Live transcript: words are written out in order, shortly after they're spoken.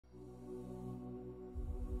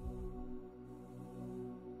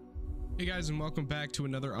Hey guys, and welcome back to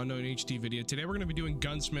another Unknown HD video. Today we're going to be doing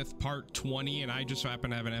Gunsmith part 20, and I just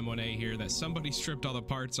happen to have an M1A here that somebody stripped all the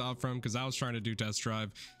parts off from because I was trying to do test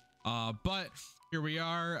drive. But here we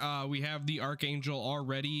are. We have the Archangel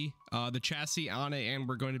already, the chassis on it, and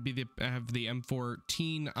we're going to be have the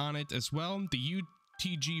M14 on it as well. The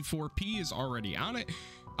UTG4P is already on it,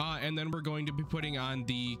 and then we're going to be putting on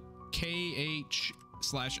the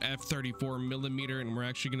KH/F34mm, and we're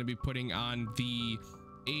actually going to be putting on the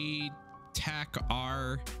ATAC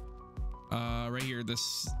R right here,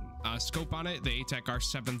 this scope on it, the ATAC R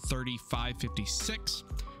 735-56.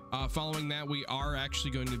 Following that, we are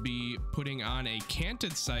actually going to be putting on a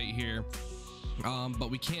canted sight here, but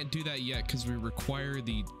we can't do that yet because we require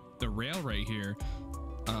the rail right here.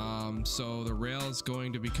 So the rail is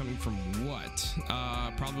going to be coming from what?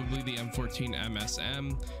 Probably the M14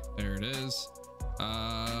 MSM. There it is.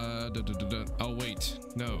 Oh wait,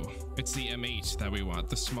 no, it's the M8 that we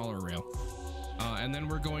want, the smaller rail. And then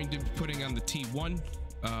we're going to be putting on the T1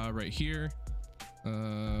 right here.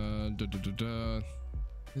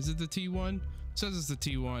 Is it the T1? It says it's the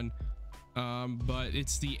T1, but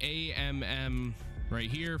it's the AMM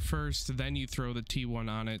right here first, then you throw the T1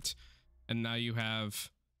 on it, and now you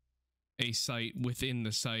have a sight within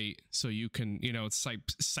the sight, so you can, you know, it's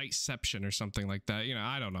sightception or something like that. You know,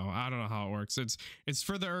 I don't know how it works. It's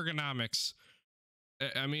for the ergonomics.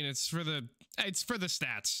 I mean, it's for the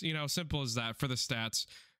stats, you know, simple as that, for the stats.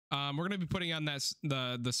 We're going to be putting on that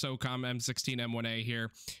the SOCOM M16 M1A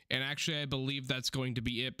here, and actually I believe that's going to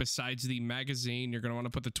be it. Besides the magazine, you're going to want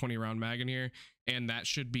to put the 20 round mag in here, and that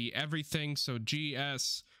should be everything. So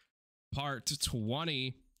GS part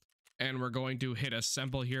 20, and we're going to hit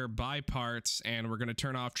assemble here, buy parts, and we're going to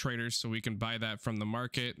turn off traders so we can buy that from the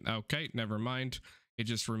market. Okay, never mind, it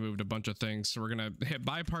just removed a bunch of things. So we're going to hit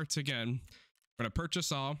buy parts again. We're going to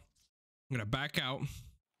purchase all. I'm going to back out,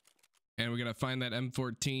 and we're going to find that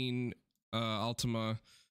M14 Ultima.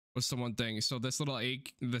 What's the one thing? So this little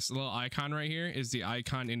icon right here is the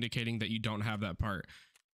icon indicating that you don't have that part.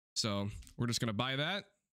 So we're just going to buy that,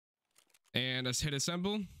 and let's hit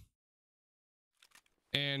assemble.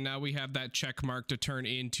 And now we have that check mark to turn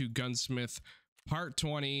into Gunsmith part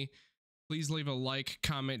 20. Please leave a like,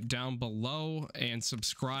 comment down below, and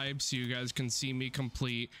subscribe so you guys can see me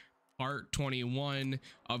complete part 21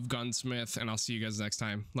 of Gunsmith, and I'll see you guys next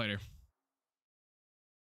time. Later.